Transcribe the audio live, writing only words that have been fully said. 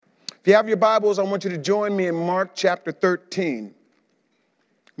If you have your Bibles, I want you to join me in Mark chapter 13.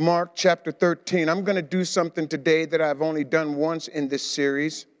 Mark chapter 13. I'm going to do something today that I've only done once in this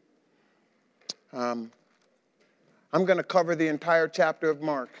series. I'm going to cover the entire chapter of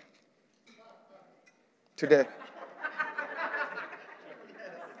Mark today.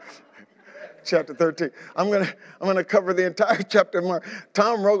 Chapter 13. I'm going to cover the entire chapter of Mark.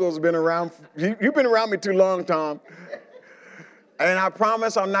 Tom Rogel's been around. You've been around me too long, Tom. And I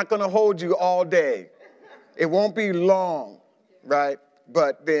promise I'm not going to hold you all day. It won't be long, right?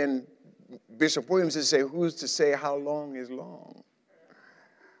 But then Bishop Williams would say, who's to say how long is long?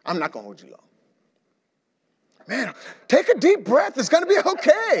 I'm not going to hold you long. Man, take a deep breath. It's going to be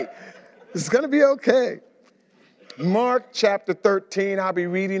okay. It's going to be okay. Mark chapter 13, I'll be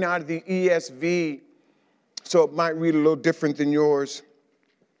reading out of the ESV, so it might read a little different than yours.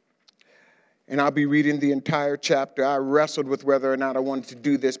 And I'll be reading the entire chapter. I wrestled with whether or not I wanted to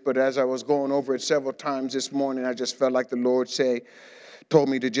do this, but as I was going over it several times this morning, I just felt like the Lord told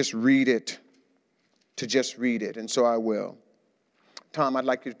me to just read it, and so I will. Tom, I'd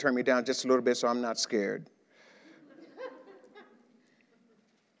like you to turn me down just a little bit so I'm not scared.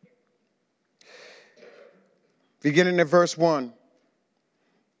 Beginning at verse 1.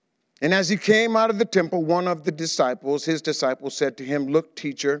 And as he came out of the temple, one of his disciples said to him, "Look,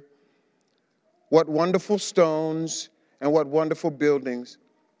 teacher, what wonderful stones and what wonderful buildings."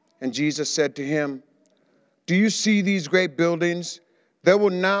 And Jesus said to him, "Do you see these great buildings? There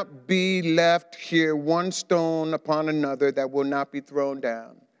will not be left here one stone upon another that will not be thrown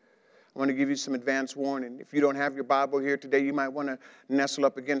down." I want to give you some advance warning. If you don't have your Bible here today, you might want to nestle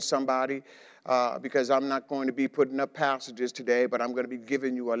up against somebody because I'm not going to be putting up passages today, but I'm going to be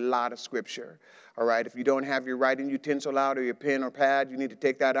giving you a lot of scripture. All right, if you don't have your writing utensil out or your pen or pad, you need to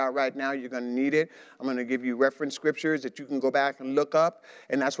take that out right now. You're going to need it. I'm going to give you reference scriptures that you can go back and look up,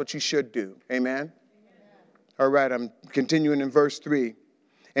 and that's what you should do. Amen? All right, I'm continuing in verse 3.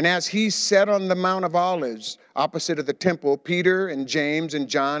 And as he sat on the Mount of Olives, opposite of the temple, Peter and James and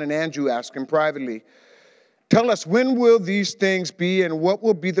John and Andrew asked him privately, "Tell us, when will these things be, and what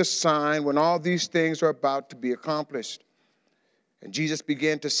will be the sign when all these things are about to be accomplished?" And Jesus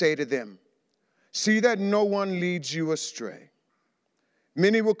began to say to them, "See that no one leads you astray.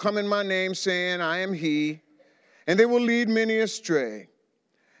 Many will come in my name, saying, 'I am he,' and they will lead many astray.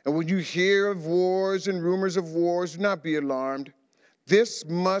 And when you hear of wars and rumors of wars, do not be alarmed. This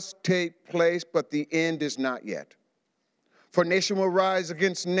must take place, but the end is not yet. For nation will rise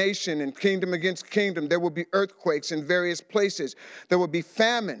against nation and kingdom against kingdom. There will be earthquakes in various places. There will be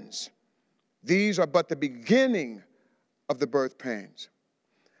famines. These are but the beginning of the birth pains.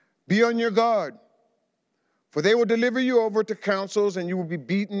 Be on your guard, for they will deliver you over to councils, and you will be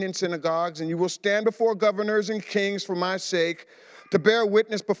beaten in synagogues, and you will stand before governors and kings for my sake to bear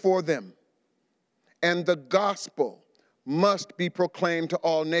witness before them. And the gospel must be proclaimed to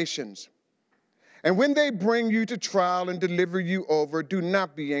all nations. And when they bring you to trial and deliver you over, do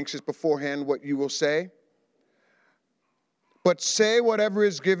not be anxious beforehand what you will say, but say whatever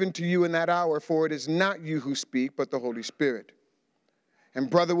is given to you in that hour, for it is not you who speak, but the Holy Spirit. And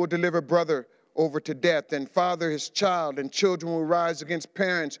brother will deliver brother over to death, and father his child, and children will rise against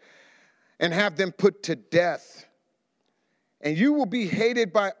parents and have them put to death. And you will be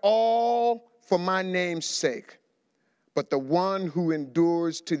hated by all for my name's sake, but the one who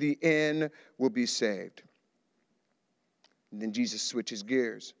endures to the end will be saved." And then Jesus switches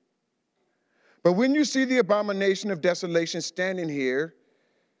gears. "But when you see the abomination of desolation standing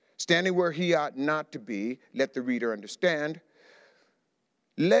where he ought not to be," let the reader understand,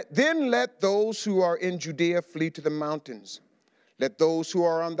 then let those who are in Judea flee to the mountains. Let those who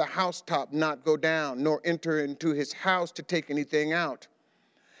are on the housetop not go down, nor enter into his house to take anything out.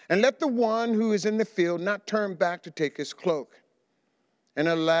 And let the one who is in the field not turn back to take his cloak. And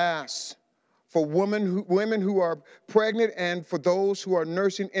alas, for women who are pregnant and for those who are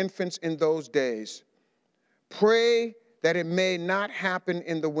nursing infants in those days. Pray that it may not happen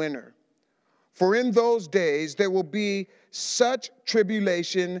in the winter. For in those days there will be such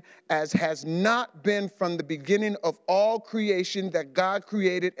tribulation as has not been from the beginning of all creation that God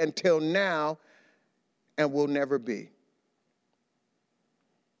created until now, and will never be.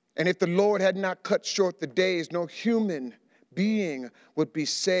 And if the Lord had not cut short the days, no human being would be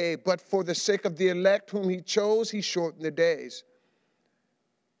saved. But for the sake of the elect whom he chose, he shortened the days.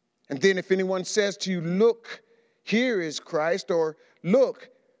 And then if anyone says to you, 'Look, here is Christ,' or 'Look,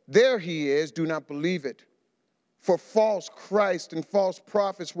 there he is,' do not believe it. For false Christ and false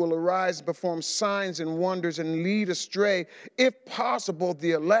prophets will arise and perform signs and wonders and lead astray, if possible,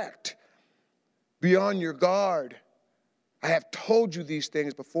 the elect. Be on your guard. I have told you these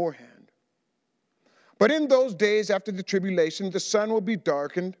things beforehand. But in those days after the tribulation, the sun will be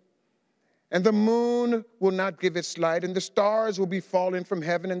darkened, and the moon will not give its light, and the stars will be falling from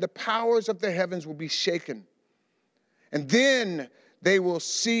heaven, and the powers of the heavens will be shaken. And then they will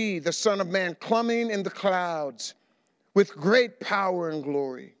see the Son of Man coming in the clouds with great power and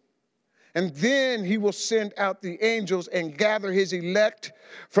glory. And then he will send out the angels and gather his elect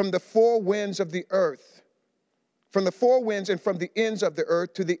from the four winds of the earth, from the four winds and from the ends of the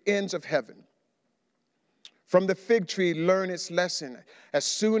earth to the ends of heaven. From the fig tree, learn its lesson. As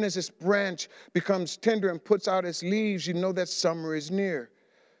soon as its branch becomes tender and puts out its leaves, you know that summer is near.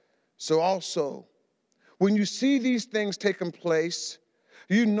 So also, when you see these things taking place,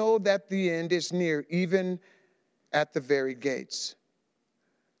 you know that the end is near, even at the very gates.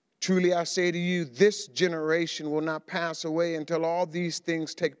 Truly I say to you, this generation will not pass away until all these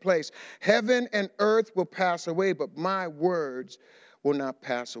things take place. Heaven and earth will pass away, but my words will not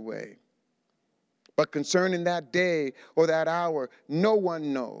pass away. But concerning that day or that hour, no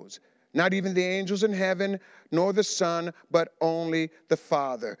one knows, not even the angels in heaven, nor the Son, but only the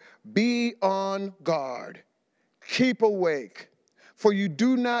Father. Be on guard. Keep awake, for you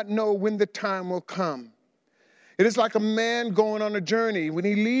do not know when the time will come. It is like a man going on a journey when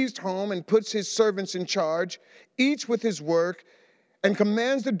he leaves home and puts his servants in charge, each with his work, and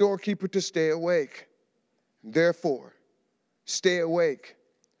commands the doorkeeper to stay awake. Therefore, stay awake,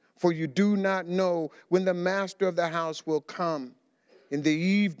 for you do not know when the master of the house will come, in the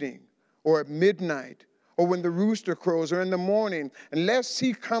evening or at midnight, or when the rooster crows or in the morning, unless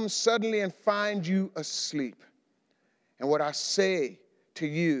he comes suddenly and find you asleep. And what I say to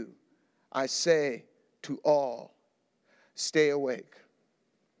you, I say to all, stay awake.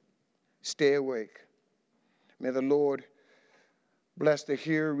 Stay awake. May the Lord bless the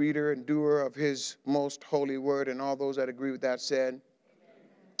hearer, reader, and doer of his most holy word, and all those that agree with that said,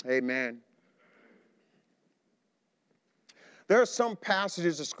 amen. There are some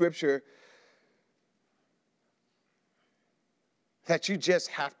passages of Scripture that you just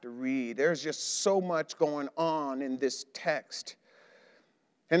have to read. There's just so much going on in this text.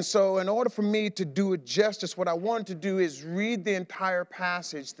 And so in order for me to do it justice, what I want to do is read the entire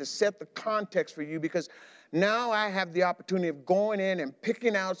passage to set the context for you, because now I have the opportunity of going in and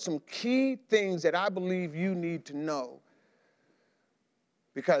picking out some key things that I believe you need to know.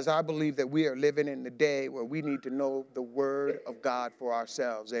 Because I believe that we are living in the day where we need to know the Word of God for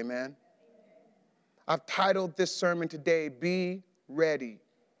ourselves. Amen? I've titled this sermon today, Be Ready.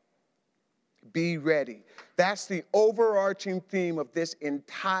 Be ready. That's the overarching theme of this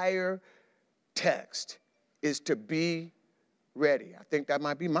entire text, is to be ready. I think that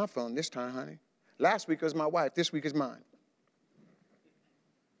might be my phone this time, honey. Last week was my wife. This week is mine.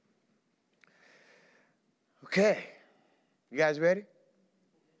 Okay. You guys ready?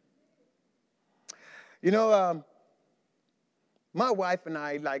 You know, my wife and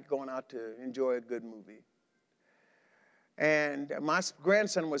I like going out to enjoy a good movie. And my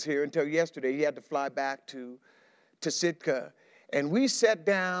grandson was here until yesterday. He had to fly back to Sitka. And we sat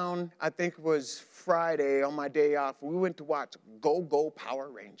down, I think it was Friday on my day off. We went to watch Go Power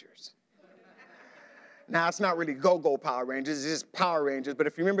Rangers. Now, it's not really Go Power Rangers. It's just Power Rangers. But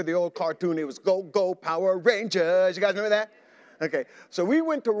if you remember the old cartoon, it was Go Power Rangers. You guys remember that? Okay, so we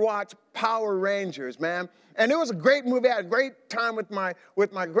went to watch Power Rangers, man. And it was a great movie. I had a great time with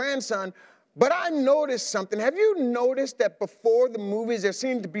my grandson. But I noticed something. Have you noticed that before the movies, there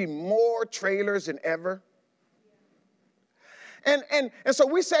seemed to be more trailers than ever? And so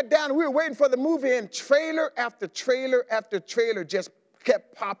we sat down and we were waiting for the movie, and trailer after trailer after trailer just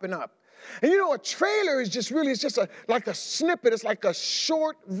kept popping up. And you know, a trailer is just really, it's just like a snippet. It's like a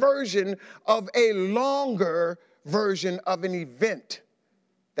short version of a longer version of an event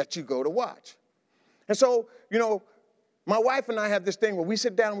that you go to watch. And so, you know, my wife and I have this thing where we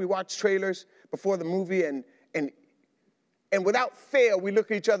sit down and we watch trailers before the movie, and without fail, we look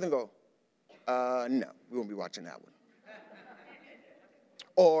at each other and go, no, we won't be watching that one.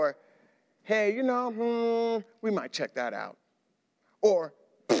 Or, hey, you know, we might check that out. Or,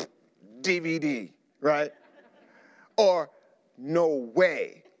 DVD, right? Or, no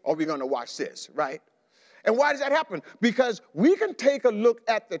way are we going to watch this, right? And why does that happen? Because we can take a look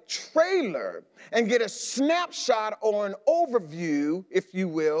at the trailer and get a snapshot or an overview, if you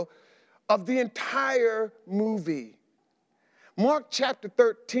will, of the entire movie. Mark chapter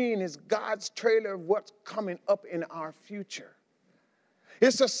 13 is God's trailer of what's coming up in our future.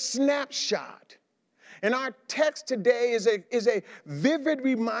 It's a snapshot. And our text today is a vivid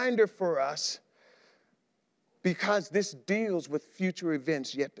reminder for us, because this deals with future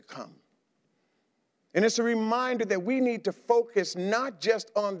events yet to come. And it's a reminder that we need to focus not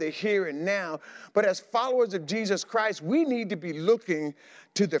just on the here and now, but as followers of Jesus Christ, we need to be looking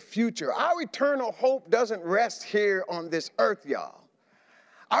to the future. Our eternal hope doesn't rest here on this earth, y'all.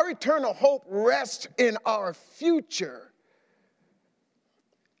 Our eternal hope rests in our future.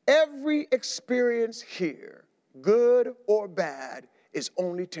 Every experience here, good or bad, is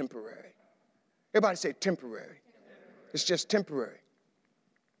only temporary. Everybody say temporary. It's just temporary.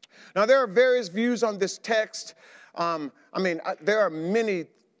 Now, there are various views on this text. There are many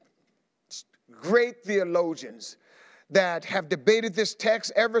great theologians that have debated this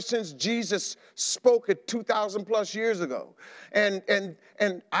text ever since Jesus spoke it 2,000 plus years ago. And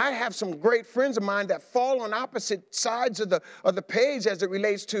I have some great friends of mine that fall on opposite sides of the page as it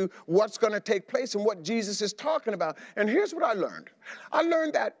relates to what's going to take place and what Jesus is talking about. And here's what I learned. I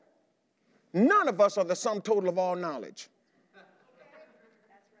learned that none of us are the sum total of all knowledge.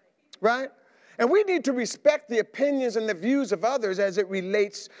 Right? And we need to respect the opinions and the views of others as it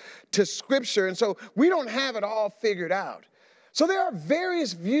relates to Scripture. And so we don't have it all figured out. So there are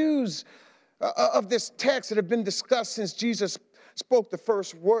various views of this text that have been discussed since Jesus spoke the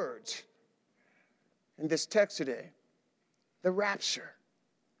first words in this text today. The rapture.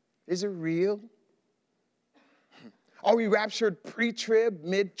 Is it real? Are we raptured pre-trib,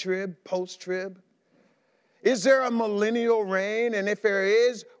 mid-trib, post-trib? Is there a millennial reign? And if there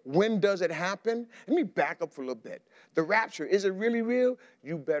is, when does it happen? Let me back up for a little bit. The rapture, is it really real?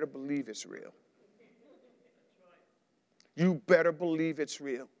 You better believe it's real. You better believe it's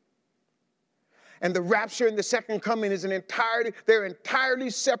real. And the rapture and the second coming they're entirely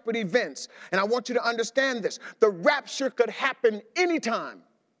separate events. And I want you to understand this. The rapture could happen anytime.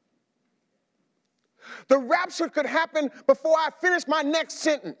 The rapture could happen before I finish my next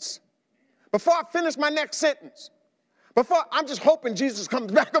sentence. Before I finish my next sentence. I'm just hoping Jesus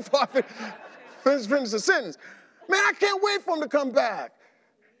comes back before I finish the sentence. Man, I can't wait for him to come back.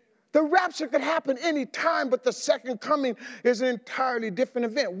 The rapture could happen any time, but the second coming is an entirely different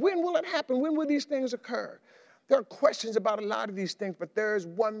event. When will it happen? When will these things occur? There are questions about a lot of these things, but there is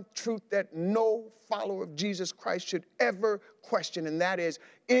one truth that no follower of Jesus Christ should ever question, and that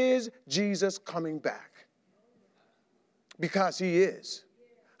is Jesus coming back? Because he is.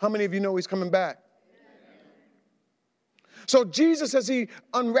 How many of you know he's coming back? So Jesus, as he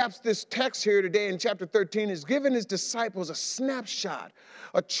unwraps this text here today in chapter 13, is giving his disciples a snapshot,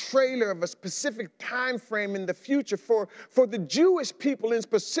 a trailer of a specific time frame in the future for the Jewish people in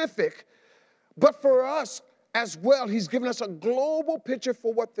specific, but for us as well. He's given us a global picture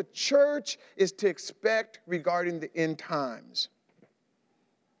for what the church is to expect regarding the end times.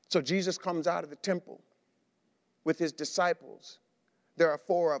 So Jesus comes out of the temple with his disciples. There are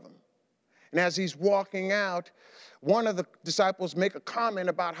 4 of them. And as he's walking out, one of the disciples make a comment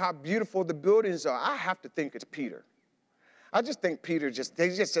about how beautiful the buildings are. I have to think it's Peter. I just think Peter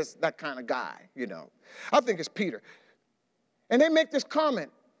he's just that kind of guy, you know. I think it's Peter. And they make this comment.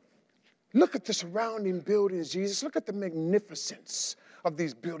 Look at the surrounding buildings, Jesus. Look at the magnificence of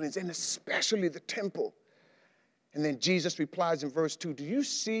these buildings, and especially the temple. And then Jesus replies in verse 2, do you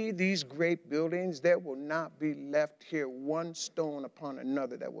see these great buildings? There will not be left here one stone upon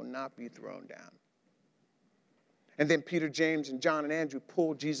another that will not be thrown down. And then Peter, James, and John and Andrew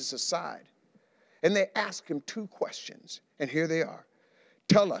pull Jesus aside. And they ask him 2 questions. And here they are.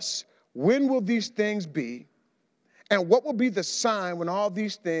 Tell us, when will these things be? And what will be the sign when all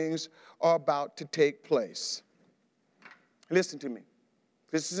these things are about to take place? Listen to me.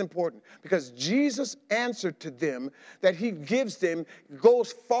 This is important because Jesus' answer to them that he gives them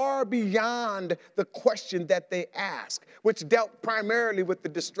goes far beyond the question that they ask, which dealt primarily with the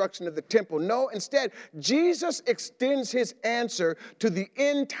destruction of the temple. No, instead, Jesus extends his answer to the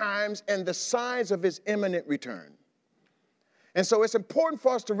end times and the signs of his imminent return. And so it's important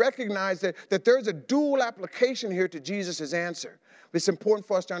for us to recognize that there's a dual application here to Jesus' answer. It's important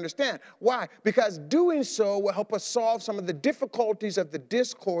for us to understand. Why? Because doing so will help us solve some of the difficulties of the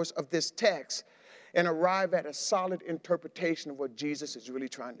discourse of this text and arrive at a solid interpretation of what Jesus is really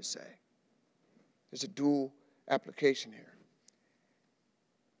trying to say. There's a dual application here.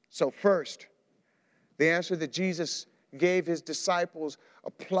 So first, the answer that Jesus gave his disciples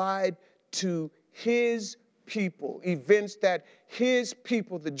applied to his people, events that his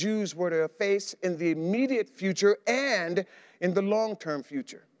people, the Jews, were to face in the immediate future and in the long-term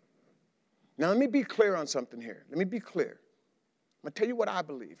future. Now, let me be clear on something here. Let me be clear. I'm going to tell you what I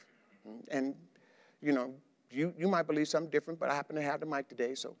believe. And, you know, you might believe something different, but I happen to have the mic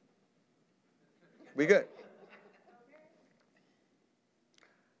today, so we good.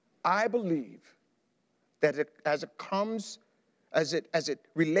 I believe that as it comes as it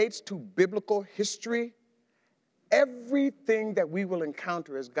relates to biblical history, everything that we will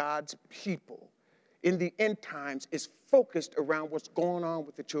encounter as God's people in the end times is focused around what's going on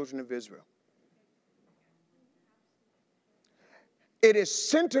with the children of Israel. It is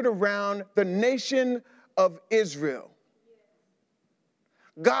centered around the nation of Israel,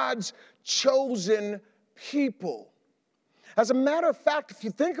 God's chosen people. As a matter of fact, if you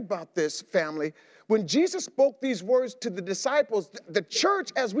think about this, family, when Jesus spoke these words to the disciples, the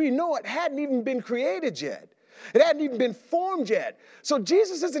church as we know it hadn't even been created yet. It hadn't even been formed yet. So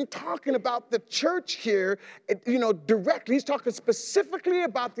Jesus isn't talking about the church here, directly. He's talking specifically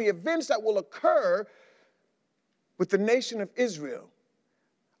about the events that will occur with the nation of Israel,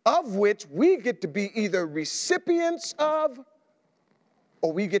 of which we get to be either recipients of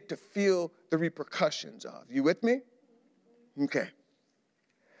or we get to feel the repercussions of. You with me? Okay.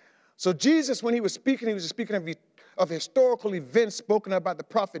 So Jesus, when he was speaking of historical events spoken about the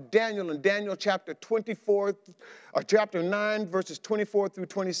prophet Daniel in Daniel chapter 24, or chapter 9, verses 24 through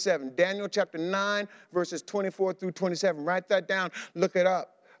 27. Daniel chapter 9, verses 24 through 27. Write that down. Look it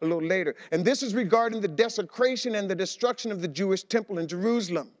up a little later. And this is regarding the desecration and the destruction of the Jewish temple in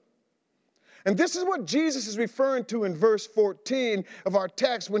Jerusalem. And this is what Jesus is referring to in verse 14 of our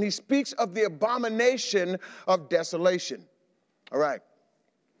text when he speaks of the abomination of desolation. All right.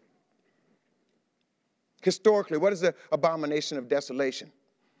 Historically, what is the abomination of desolation?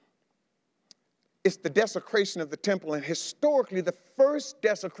 It's the desecration of the temple. And historically, the first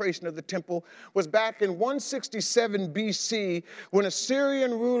desecration of the temple was back in 167 BC when a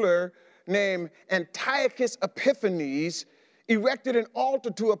Syrian ruler named Antiochus Epiphanes erected an altar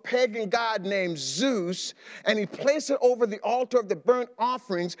to a pagan god named Zeus, and he placed it over the altar of the burnt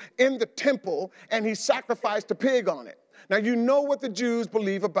offerings in the temple, and he sacrificed a pig on it. Now, you know what the Jews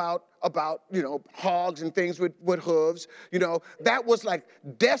believe about hogs and things with hooves. That was like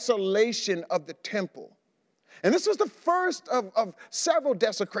desolation of the temple. And this was the first of several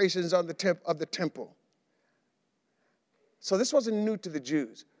desecrations of the temple. So this wasn't new to the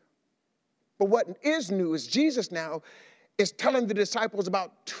Jews. But what is new is Jesus now is telling the disciples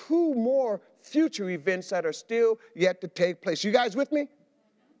about two more future events that are still yet to take place. You guys with me?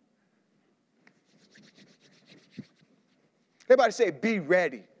 Everybody say, be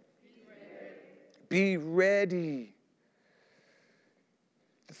ready. Be ready.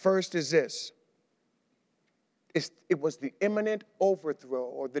 The first is this. It was the imminent overthrow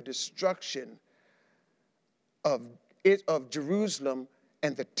or the destruction of Jerusalem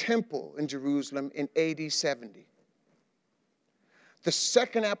and the temple in Jerusalem in AD 70. The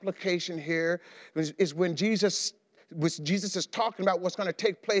second application here is when Jesus is talking about what's going to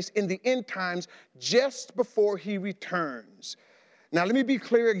take place in the end times just before he returns. Now, let me be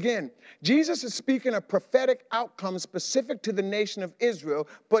clear again. Jesus is speaking of prophetic outcomes specific to the nation of Israel,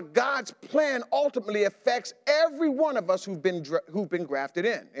 but God's plan ultimately affects every one of us who've been grafted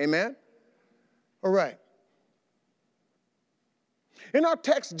in. Amen? All right. In our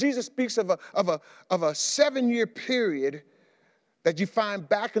text, Jesus speaks of a 7-year period that you find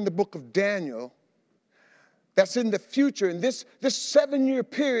back in the book of Daniel that's in the future. And this 7-year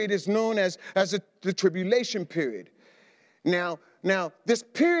period is known as the tribulation period. Now, this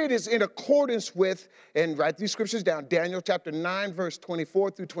period is in accordance with, and write these scriptures down, Daniel chapter 9, verse 24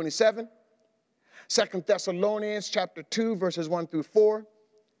 through 27, 2 Thessalonians chapter 2, verses 1 through 4,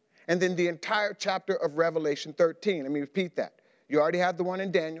 and then the entire chapter of Revelation 13. Let me repeat that. You already have the one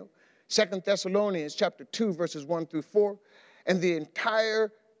in Daniel, 2 Thessalonians chapter 2, verses 1 through 4, and the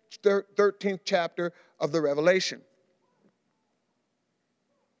entire 13th chapter of the Revelation.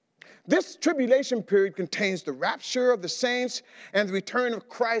 This tribulation period contains the rapture of the saints and the return of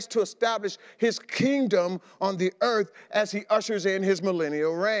Christ to establish his kingdom on the earth as he ushers in his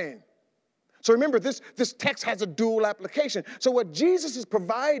millennial reign. So remember, this text has a dual application. So what Jesus is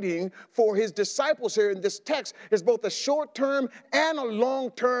providing for his disciples here in this text is both a short-term and a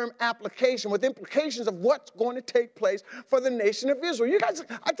long-term application with implications of what's going to take place for the nation of Israel. You guys,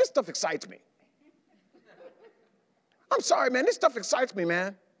 this stuff excites me. I'm sorry, man. This stuff excites me,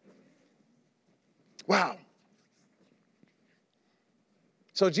 man. Wow.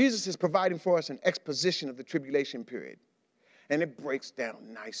 So Jesus is providing for us an exposition of the tribulation period. And it breaks down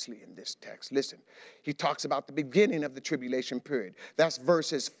nicely in this text. Listen, he talks about the beginning of the tribulation period. That's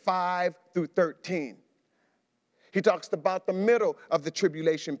verses 5 through 13. He talks about the middle of the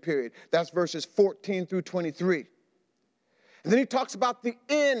tribulation period. That's verses 14 through 23. And then he talks about the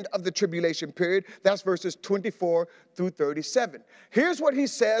end of the tribulation period. That's verses 24 through 37. Here's what he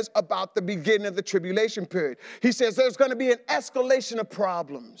says about the beginning of the tribulation period. He says there's going to be an escalation of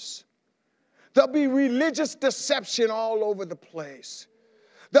problems. There'll be religious deception all over the place.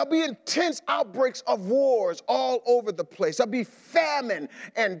 There'll be intense outbreaks of wars all over the place. There'll be famine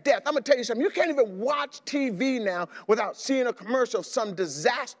and death. I'm going to tell you something. You can't even watch TV now without seeing a commercial of some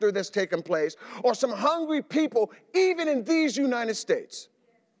disaster that's taken place or some hungry people, even in these United States.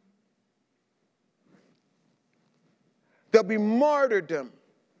 There'll be martyrdom.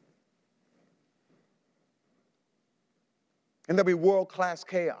 And there'll be world-class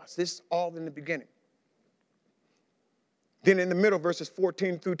chaos. This is all in the beginning. Then in the middle, verses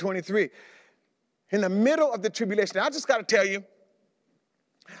 14 through 23. In the middle of the tribulation, I just got to tell you,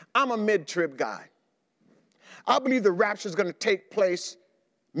 I'm a mid-trib guy. I believe the rapture is going to take place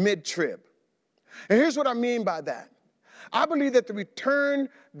mid-trib. And here's what I mean by that. I believe that the return,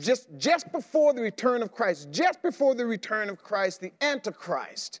 just before the return of Christ, the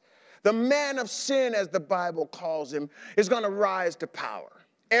Antichrist, the man of sin, as the Bible calls him, is going to rise to power.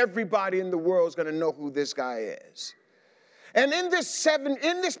 Everybody in the world is going to know who this guy is. And in this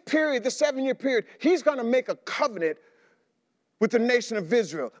period, the 7-year period, he's going to make a covenant with the nation of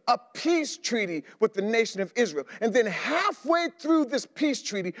Israel, a peace treaty with the nation of Israel. And then halfway through this peace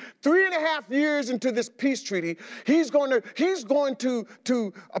treaty, 3.5 years into this peace treaty, he's going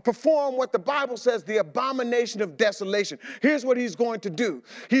to perform what the Bible says, the abomination of desolation. Here's what he's going to do.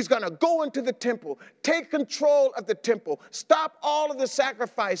 He's going to go into the temple, take control of the temple, stop all of the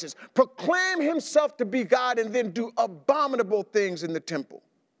sacrifices, proclaim himself to be God, and then do abominable things in the temple.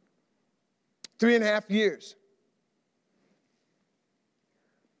 3.5 years.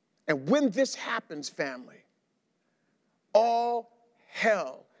 And when this happens, family, all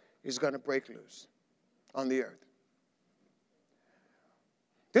hell is going to break loose on the earth.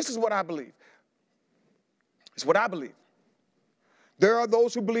 This is what I believe. It's what I believe. There are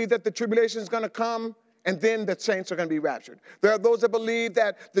those who believe that the tribulation is going to come and then the saints are going to be raptured. There are those that believe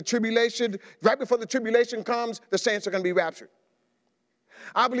that the tribulation, right before the tribulation comes, the saints are going to be raptured.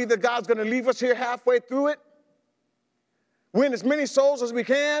 I believe that God's going to leave us here halfway through it, win as many souls as we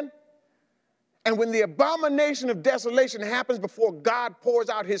can. And when the abomination of desolation happens before God pours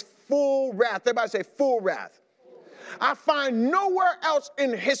out his full wrath, everybody say full wrath. I find nowhere else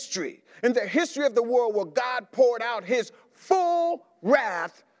in history, in the history of the world, where God poured out his full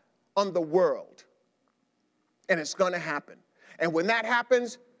wrath on the world. And it's going to happen. And when that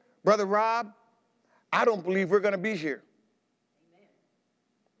happens, Brother Rob, I don't believe we're going to be here.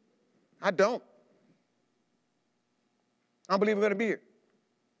 I don't believe we're going to be here.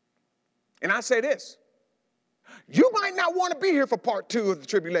 And I say this, you might not want to be here for part 2 of the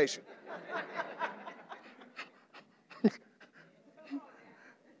tribulation.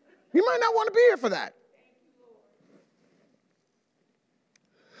 You might not want to be here for that.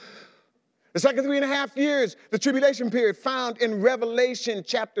 The second 3.5 years, the tribulation period, found in Revelation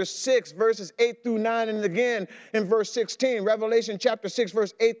chapter 6, verses 8 through 9, and again in verse 16. Revelation chapter 6,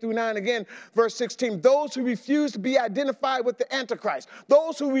 verse 8 through 9, again, verse 16. Those who refuse to be identified with the Antichrist,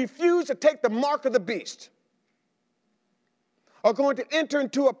 those who refuse to take the mark of the beast, are going to enter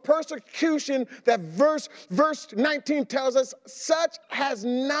into a persecution that verse 19 tells us, such has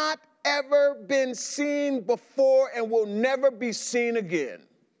not ever been seen before and will never be seen again.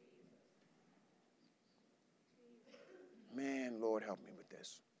 Man, Lord, help me with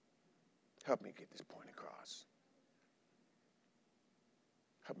this. Help me get this point across.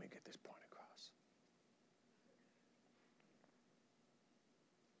 Help me get this point across.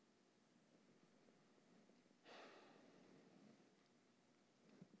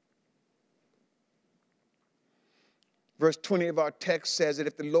 Verse 20 of our text says that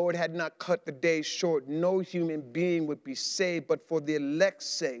if the Lord had not cut the days short, no human being would be saved, but for the elect's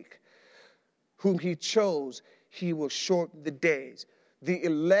sake, whom he chose, he will shorten the days. The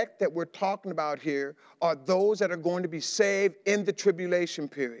elect that we're talking about here are those that are going to be saved in the tribulation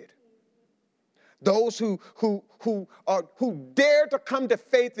period. Those who dare to come to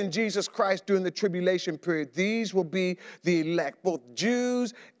faith in Jesus Christ during the tribulation period. These will be the elect, both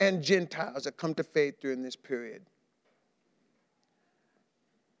Jews and Gentiles that come to faith during this period.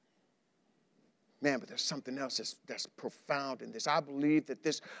 Man, but there's something else that's profound in this. I believe that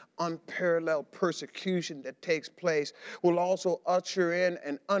this unparalleled persecution that takes place will also usher in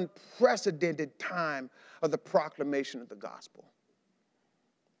an unprecedented time of the proclamation of the gospel.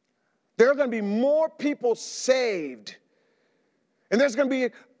 There are going to be more people saved, and there's going to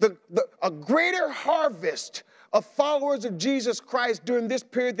be a greater harvest of followers of Jesus Christ during this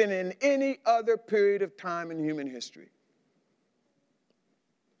period than in any other period of time in human history.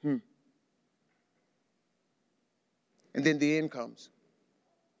 And then the end comes.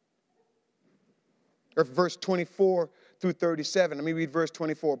 Or verse 24 through 37. Let me read verse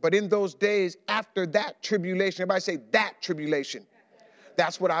 24. But in those days after that tribulation, everybody say that tribulation.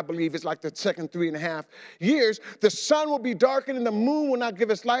 That's what I believe is like the second 3.5 years. The sun will be darkened and the moon will not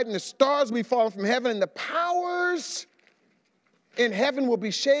give us light and the stars will be fallen from heaven and the powers in heaven will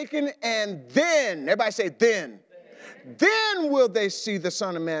be shaken. And then, everybody say then. Then will they see the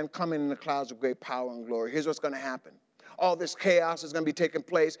Son of Man coming in the clouds of great power and glory. Here's what's going to happen. All this chaos is going to be taking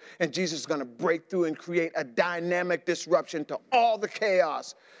place, and Jesus is going to break through and create a dynamic disruption to all the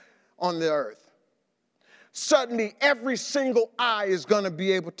chaos on the earth. Suddenly, every single eye is going to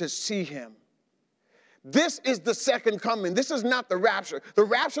be able to see him. This is the second coming. This is not the rapture. The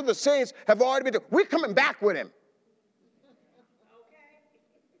rapture of the saints have already been done. We're coming back with him.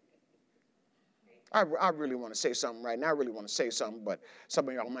 I really want to say something right now. I really want to say something, but some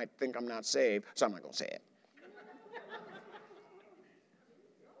of y'all might think I'm not saved, so I'm not going to say it.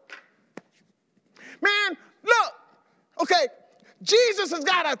 Man, look, okay, Jesus has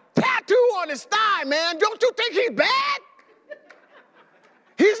got a tattoo on his thigh, man. Don't you think he's bad?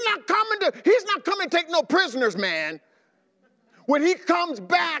 He's not coming to take no prisoners, man. When he comes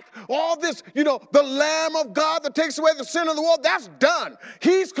back, all this, the Lamb of God that takes away the sin of the world, that's done.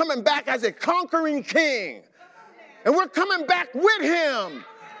 He's coming back as a conquering king. And we're coming back with him.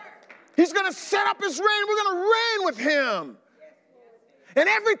 He's going to set up his reign. We're going to reign with him. And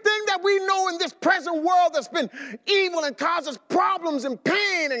everything that we know in this present world that's been evil and causes problems and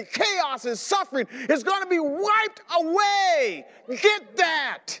pain and chaos and suffering is going to be wiped away. Get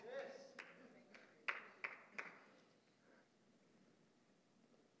that.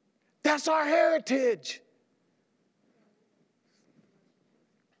 That's our heritage.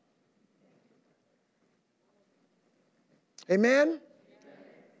 Amen?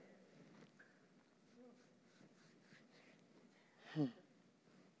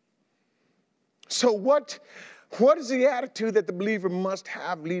 So what is the attitude that the believer must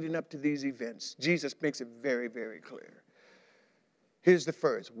have leading up to these events? Jesus makes it very, very clear. Here's the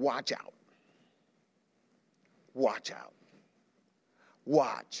first. Watch out. Watch out.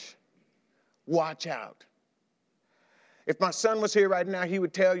 Watch. Watch out. If my son was here right now, he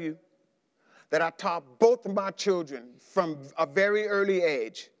would tell you that I taught both of my children from a very early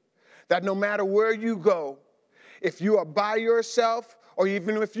age that no matter where you go, if you are by yourself or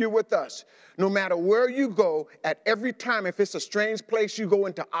even if you're with us, no matter where you go, at every time, if it's a strange place, you go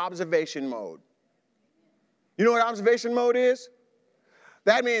into observation mode. You know what observation mode is?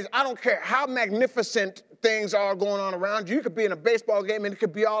 That means I don't care how magnificent things are going on around you. You could be in a baseball game and it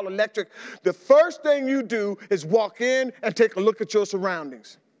could be all electric. The first thing you do is walk in and take a look at your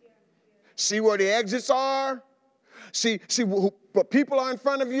surroundings. See where the exits are. See what people are in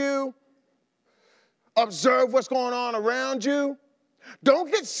front of you. Observe what's going on around you. Don't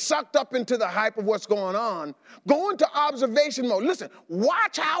get sucked up into the hype of what's going on. Go into observation mode. Listen,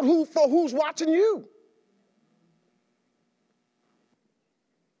 watch out for who's watching you.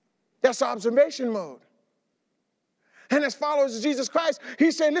 That's observation mode. And as followers of Jesus Christ,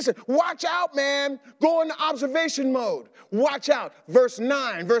 he's saying, listen, watch out, man. Go into observation mode. Watch out. Verse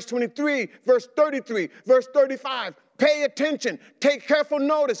 9, verse 23, verse 33, verse 35. Pay attention. Take careful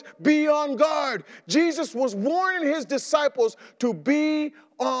notice. Be on guard. Jesus was warning his disciples to be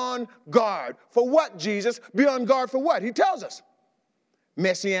on guard. For what, Jesus? Be on guard for what? He tells us.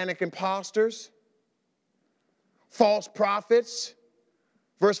 Messianic imposters, false prophets.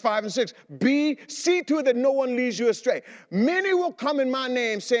 Verse 5 and 6, see to it that no one leads you astray. Many will come in my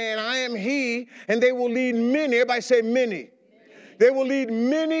name saying, I am he, and they will lead many. Everybody say many. They will lead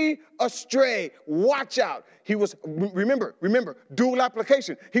many astray. Watch out. He was, remember, dual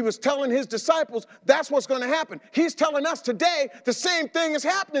application. He was telling his disciples that's what's going to happen. He's telling us today the same thing is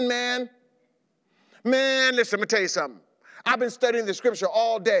happening, man. Man, listen, let me tell you something. I've been studying the scripture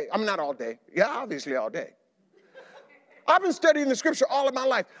all day. I'm not all day. Yeah, obviously all day. I've been studying the scripture all of my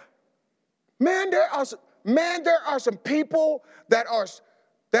life. Man, there are some people that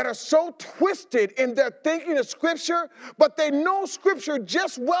are so twisted in their thinking of scripture, but they know scripture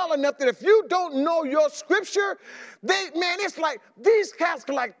just well enough that if you don't know your scripture, it's like these cats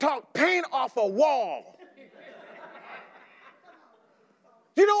can like talk paint off a wall.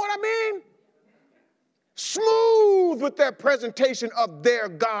 You know what I mean? Smooth with their presentation of their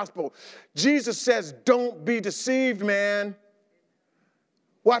gospel. Jesus says, don't be deceived, man.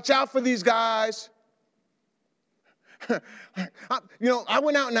 Watch out for these guys. I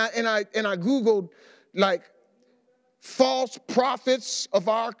went out and I Googled like false prophets of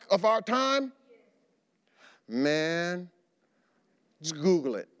our time. Man, just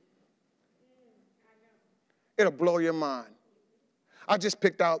Google it. It'll blow your mind. I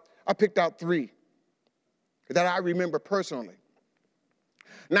picked out 3. that I remember personally.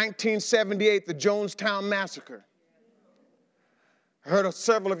 1978, the Jonestown Massacre. I heard of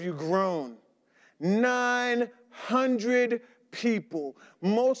several of you groan. 900 people,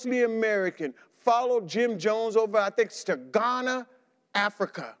 mostly American, followed Jim Jones over, I think, to Ghana,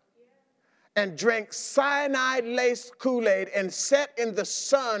 Africa, and drank cyanide-laced Kool-Aid and sat in the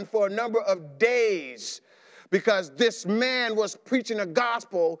sun for a number of days because this man was preaching a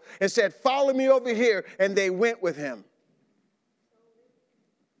gospel and said, follow me over here, and they went with him.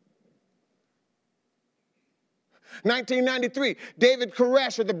 1993, David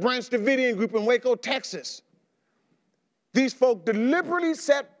Koresh of the Branch Davidian group in Waco, Texas. These folk deliberately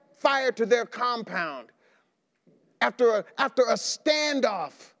set fire to their compound after a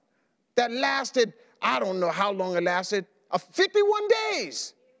standoff that lasted, I don't know how long it lasted, 51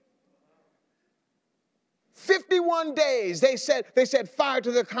 days. 51 days. They set fire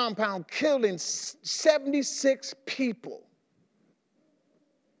to their compound, killing 76 people.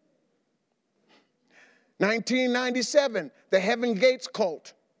 1997, the Heaven Gates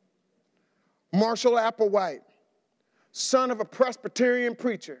cult. Marshall Applewhite, son of a Presbyterian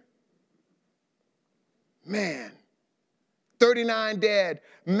preacher. Man, 39 dead,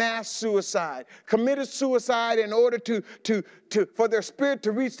 mass suicide, committed suicide in order for their spirit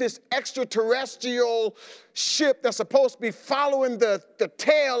to reach this extraterrestrial ship that's supposed to be following the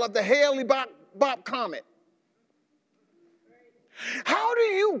tail of the Hale-Bopp comet. How do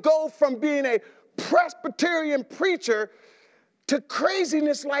you go from being a Presbyterian preacher to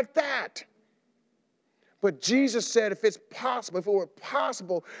craziness like that? But Jesus said if it were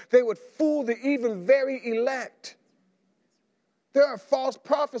possible, they would fool the even very elect. There are false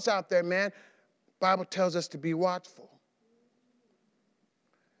prophets out there, man. The Bible tells us to be watchful.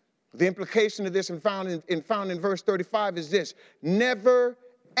 The implication of this and found in verse 35 is this: never,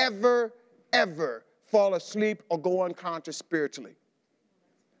 ever, ever fall asleep or go unconscious spiritually.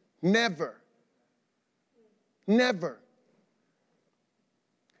 Never. Never.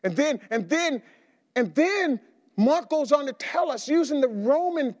 And then Mark goes on to tell us, using the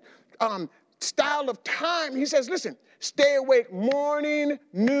Roman style of time, he says, listen, stay awake morning,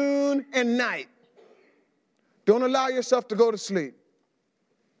 noon, and night. Don't allow yourself to go to sleep.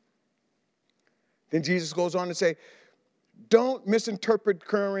 Then Jesus goes on to say, don't misinterpret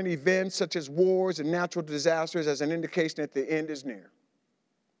current events such as wars and natural disasters as an indication that the end is near.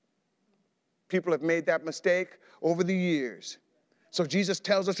 People have made that mistake over the years. So Jesus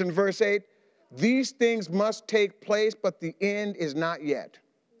tells us in verse 8, these things must take place, but the end is not yet.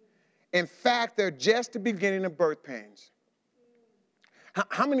 In fact, they're just the beginning of birth pains.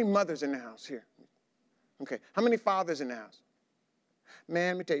 How many mothers in the house here? Okay. How many fathers in the house?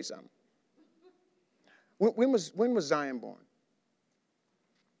 Man, let me tell you something. When was Zion born?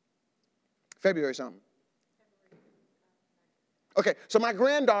 February something. Okay, so my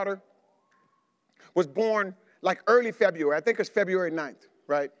granddaughter was born like early February. I think it's February 9th,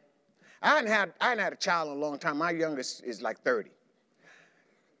 right? I hadn't had a child in a long time. My youngest is like 30.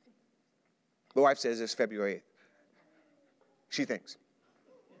 The wife says it's February 8th. She thinks.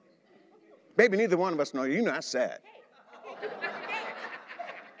 Baby, neither one of us know. You know that's sad.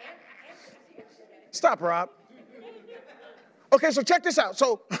 Stop, Rob. Okay, so check this out.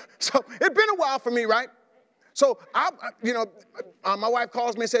 So it's been a while for me, right? So my wife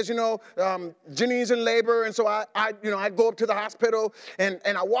calls me and says, Janine's in labor, and so I go up to the hospital and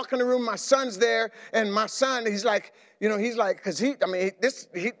I walk in the room. My son's there, and my son, this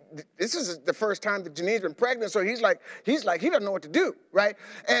is the first time that Janine's been pregnant, so he's like he doesn't know what to do, right?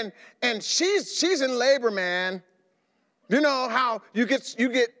 And she's in labor, man. You know how you get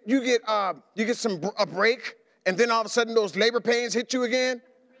a break, and then all of a sudden those labor pains hit you again.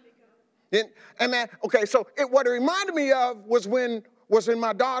 And man, okay, so what it reminded me of was when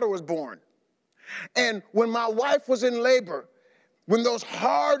my daughter was born. And when my wife was in labor, when those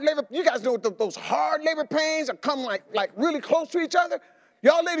hard labor, you guys know what those hard labor pains that come like really close to each other?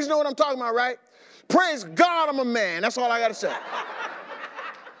 Y'all ladies know what I'm talking about, right? Praise God, I'm a man. That's all I got to say.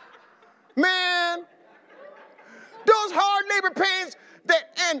 Man, those hard labor pains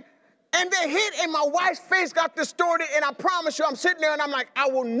and they hit, and my wife's face got distorted, and I promise you, I'm sitting there, and I'm like, I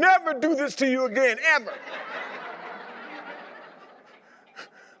will never do this to you again, ever.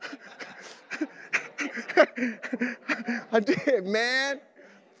 I did, man.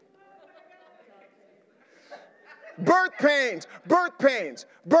 Birth pains, birth pains,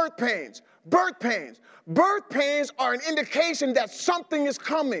 birth pains, birth pains. Birth pains are an indication that something is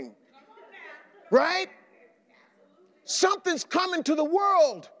coming, right? Something's coming to the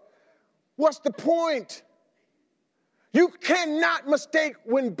world. What's the point? You cannot mistake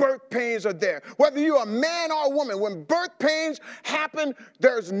when birth pains are there. Whether you're a man or a woman, when birth pains happen,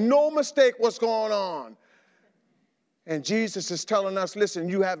 there's no mistake what's going on. And Jesus is telling us, listen,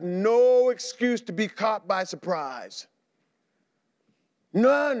 you have no excuse to be caught by surprise.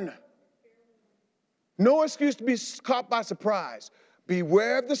 None. No excuse to be caught by surprise.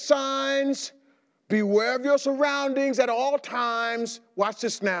 Beware of the signs. Beware of your surroundings at all times. Watch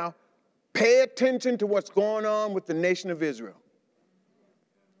this now. Pay attention to what's going on with the nation of Israel.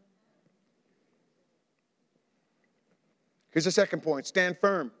 Here's the second point. Stand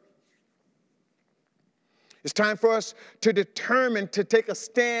firm. It's time for us to determine to take a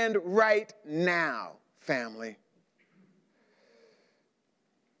stand right now, family.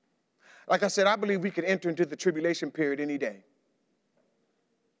 Like I said, I believe we could enter into the tribulation period any day.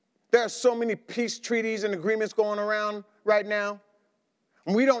 There are so many peace treaties and agreements going around right now.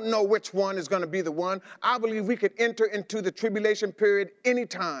 And we don't know which one is going to be the one. I believe we could enter into the tribulation period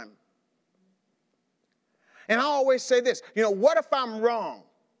anytime. And I always say this, what if I'm wrong?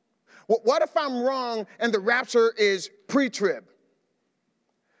 What if I'm wrong and the rapture is pre-trib?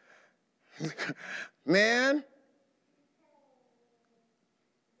 Man,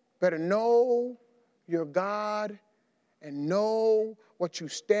 better know your God and know what you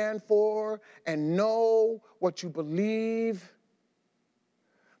stand for and know what you believe.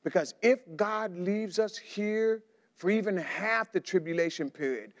 Because if God leaves us here for even half the tribulation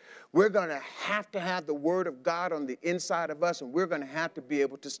period, we're going to have the word of God on the inside of us, and we're going to have to be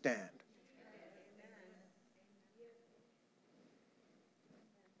able to stand.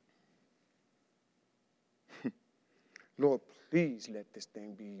 Lord, please let this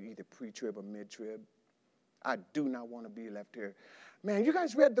thing be either pre-trib or mid-trib. I do not want to be left here. Man, you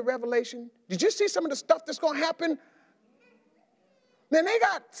guys read the Revelation? Did you see some of the stuff that's going to happen? Man, they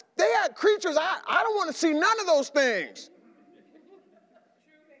got creatures. I don't want to see none of those things.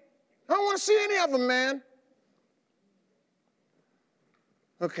 I don't want to see any of them, man.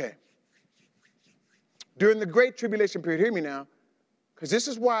 Okay. During the Great Tribulation period, hear me now, because this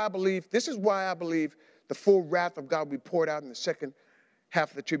is why I believe the full wrath of God will be poured out in the second half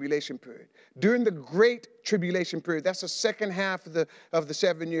of the tribulation period. During the Great Tribulation period, that's the second half of the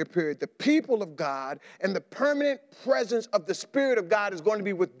 7-year period, the people of God and the permanent presence of the Spirit of God is going to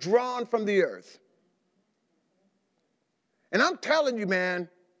be withdrawn from the earth. And I'm telling you, man,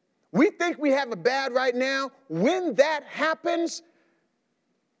 we think we have it bad right now. When that happens,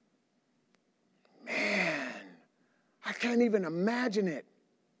 man, I can't even imagine it.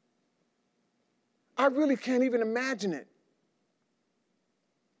 I really can't even imagine it.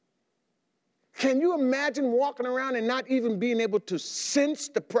 Can you imagine walking around and not even being able to sense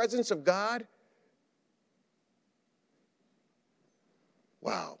the presence of God?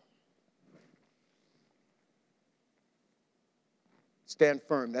 Wow. Stand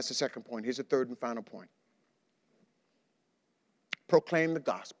firm. That's the second point. Here's the third and final point. Proclaim the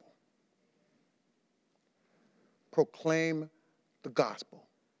gospel. Proclaim the gospel.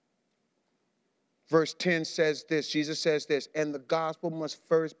 Verse 10 says this, Jesus says this, and the gospel must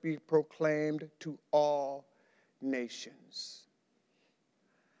first be proclaimed to all nations.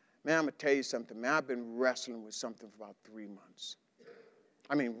 Man, I'm going to tell you something, man. I've been wrestling with something for about 3 months.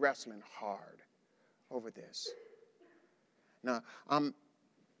 I mean, wrestling hard over this. Now,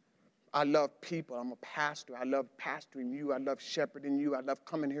 I love people. I'm a pastor. I love pastoring you. I love shepherding you. I love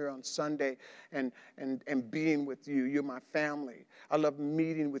coming here on Sunday and being with you. You're my family. I love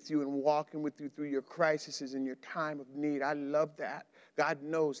meeting with you and walking with you through your crises and your time of need. I love that. God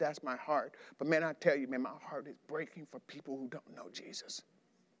knows that's my heart. But man, I tell you, man, my heart is breaking for people who don't know Jesus.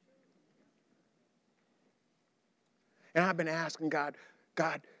 And I've been asking God,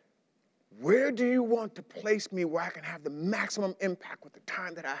 where do you want to place me where I can have the maximum impact with the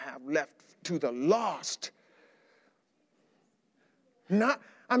time that I have left to the lost? I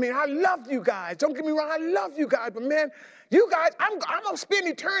love you guys. Don't get me wrong, I love you guys. But man, you guys, I'm going to spend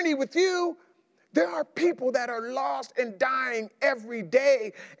eternity with you. There are people that are lost and dying every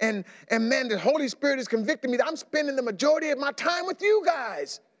day. And man, the Holy Spirit is convicting me that I'm spending the majority of my time with you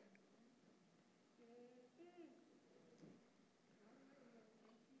guys.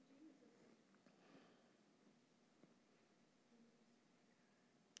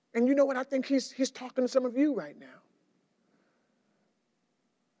 And you know what? I think he's talking to some of you right now.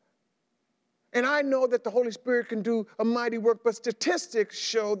 And I know that the Holy Spirit can do a mighty work, but statistics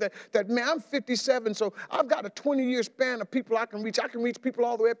show that man, I'm 57, so I've got a 20-year span of people I can reach. I can reach people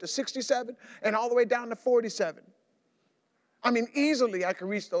all the way up to 67 and all the way down to 47. I mean, easily I can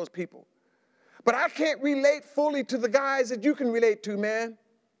reach those people. But I can't relate fully to the guys that you can relate to, man.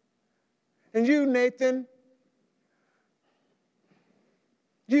 And you, Nathan.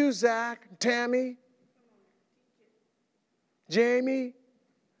 You, Zach, Tammy, Jamie,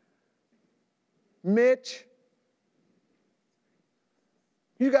 Mitch.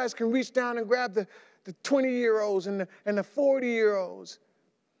 You guys can reach down and grab the 20-year-olds and the 40-year-olds.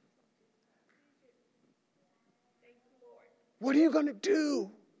 What are you going to do?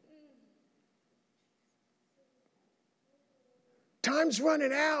 Time's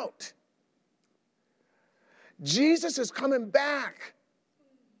running out. Jesus is coming back.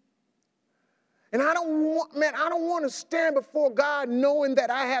 And I don't want to stand before God knowing that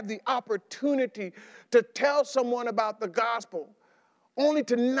I have the opportunity to tell someone about the gospel, only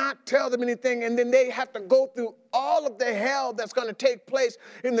to not tell them anything, and then they have to go through all of the hell that's going to take place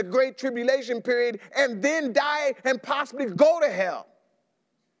in the Great Tribulation period and then die and possibly go to hell.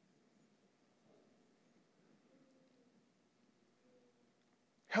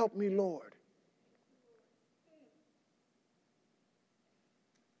 Help me, Lord.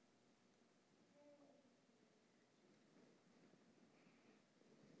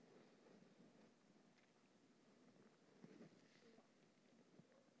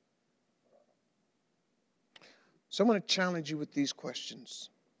 So I'm going to challenge you with these questions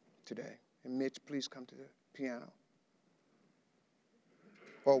today. And Mitch, please come to the piano.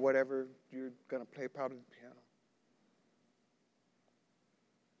 Or whatever you're going to play part of the piano.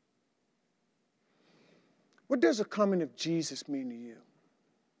 What does the coming of Jesus mean to you?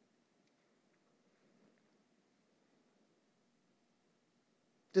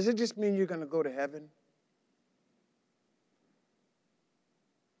 Does it just mean you're going to go to heaven?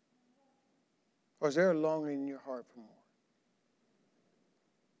 Or is there a longing in your heart for more?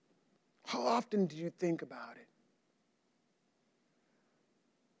 How often do you think about it?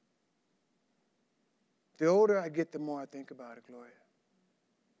 The older I get, the more I think about it, Gloria.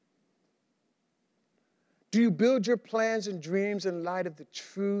 Do you build your plans and dreams in light of the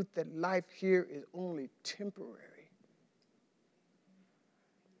truth that life here is only temporary?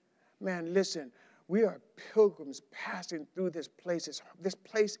 Man, listen. We are pilgrims passing through this place. This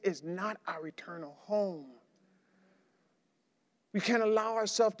place is not our eternal home. We can't allow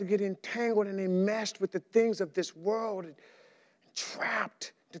ourselves to get entangled and enmeshed with the things of this world and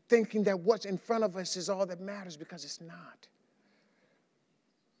trapped to thinking that what's in front of us is all that matters, because it's not.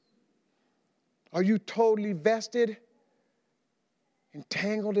 Are you totally vested,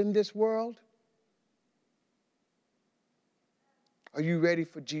 entangled in this world? Are you ready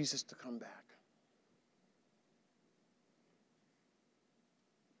for Jesus to come back?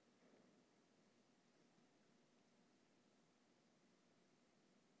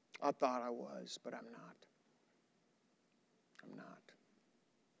 I thought I was, but I'm not. I'm not.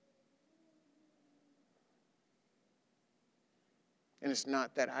 And it's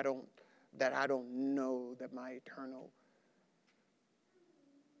not that I don't know that my eternal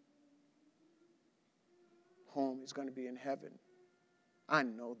home is going to be in heaven. I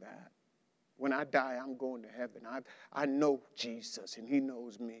know that. When I die, I'm going to heaven. I know Jesus, and he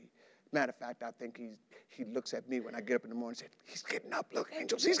knows me. Matter of fact, I think he looks at me when I get up in the morning and says, he's getting up. Look,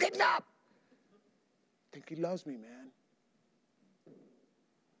 angels, he's getting up. I think he loves me, man.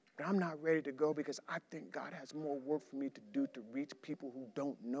 But I'm not ready to go because I think God has more work for me to do to reach people who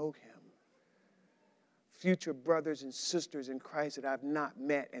don't know him. Future brothers and sisters in Christ that I've not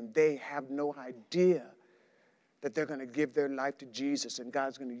met, and they have no idea that they're going to give their life to Jesus, and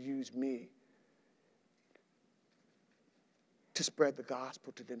God's going to use me to spread the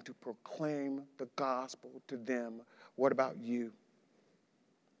gospel to them, to proclaim the gospel to them. What about you?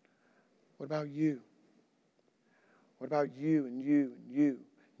 What about you? What about you and you and you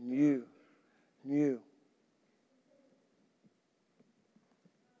and you and you?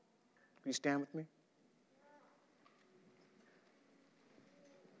 Will you stand with me?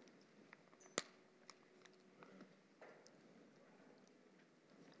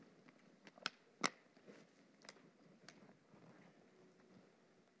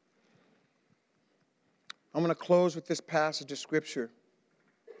 I'm going to close with this passage of Scripture,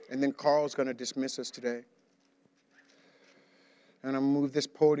 and then Carl's going to dismiss us today. And I'm going to move this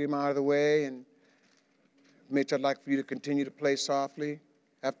podium out of the way, and Mitch, I'd like for you to continue to play softly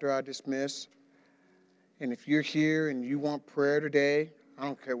after I dismiss. And if you're here and you want prayer today, I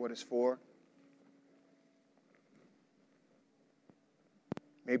don't care what it's for.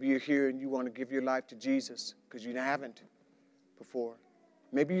 Maybe you're here and you want to give your life to Jesus because you haven't before.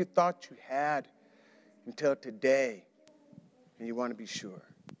 Maybe you thought you had until today, and you want to be sure.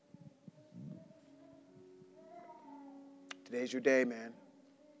 Today's your day, man.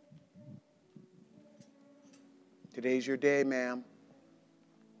 Today's your day, ma'am.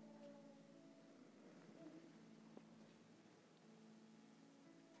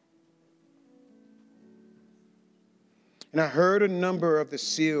 And I heard a number of the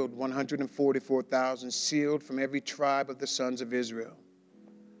sealed, 144,000 sealed from every tribe of the sons of Israel.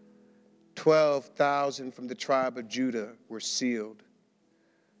 12,000 from the tribe of Judah were sealed.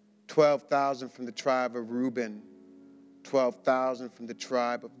 12,000 from the tribe of Reuben. 12,000 from the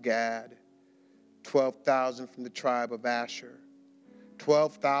tribe of Gad. 12,000 from the tribe of Asher.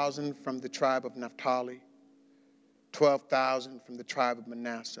 12,000 from the tribe of Naphtali. 12,000 from the tribe of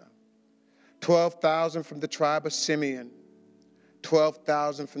Manasseh. 12,000 from the tribe of Simeon.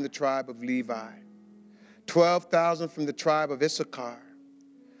 12,000 from the tribe of Levi. 12,000 from the tribe of Issachar.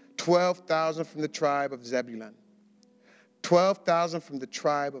 12,000 from the tribe of Zebulun. 12,000 from the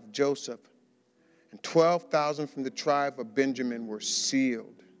tribe of Joseph. And 12,000 from the tribe of Benjamin were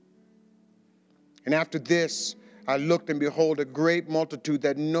sealed. And after this, I looked, and behold, a great multitude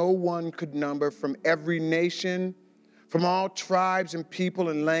that no one could number, from every nation, from all tribes and people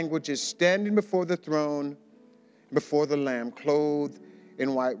and languages, standing before the throne, before the Lamb, clothed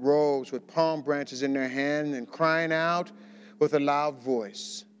in white robes, with palm branches in their hand, and crying out with a loud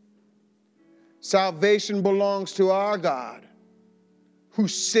voice, "Salvation belongs to our God, who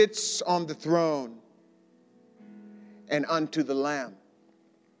sits on the throne, and unto the Lamb."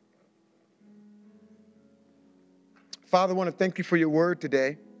 Father, I want to thank you for your word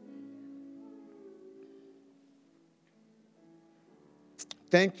today.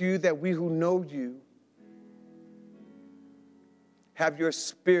 Thank you that we who know you have your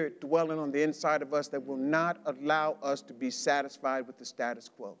spirit dwelling on the inside of us that will not allow us to be satisfied with the status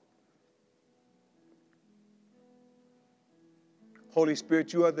quo. Holy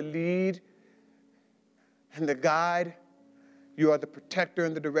Spirit, you are the lead and the guide. You are the protector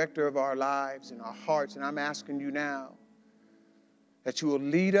and the director of our lives and our hearts. And I'm asking you now that you will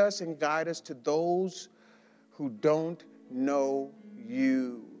lead us and guide us to those who don't know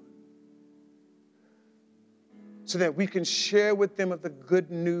you, so that we can share with them of the good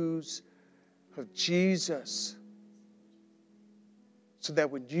news of Jesus, so that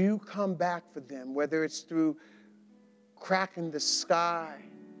when you come back for them, whether it's through cracking the sky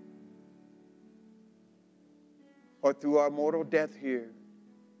or through our mortal death here,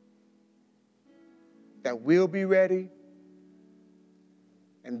 that we'll be ready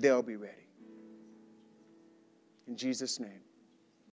and they'll be ready. In Jesus' name.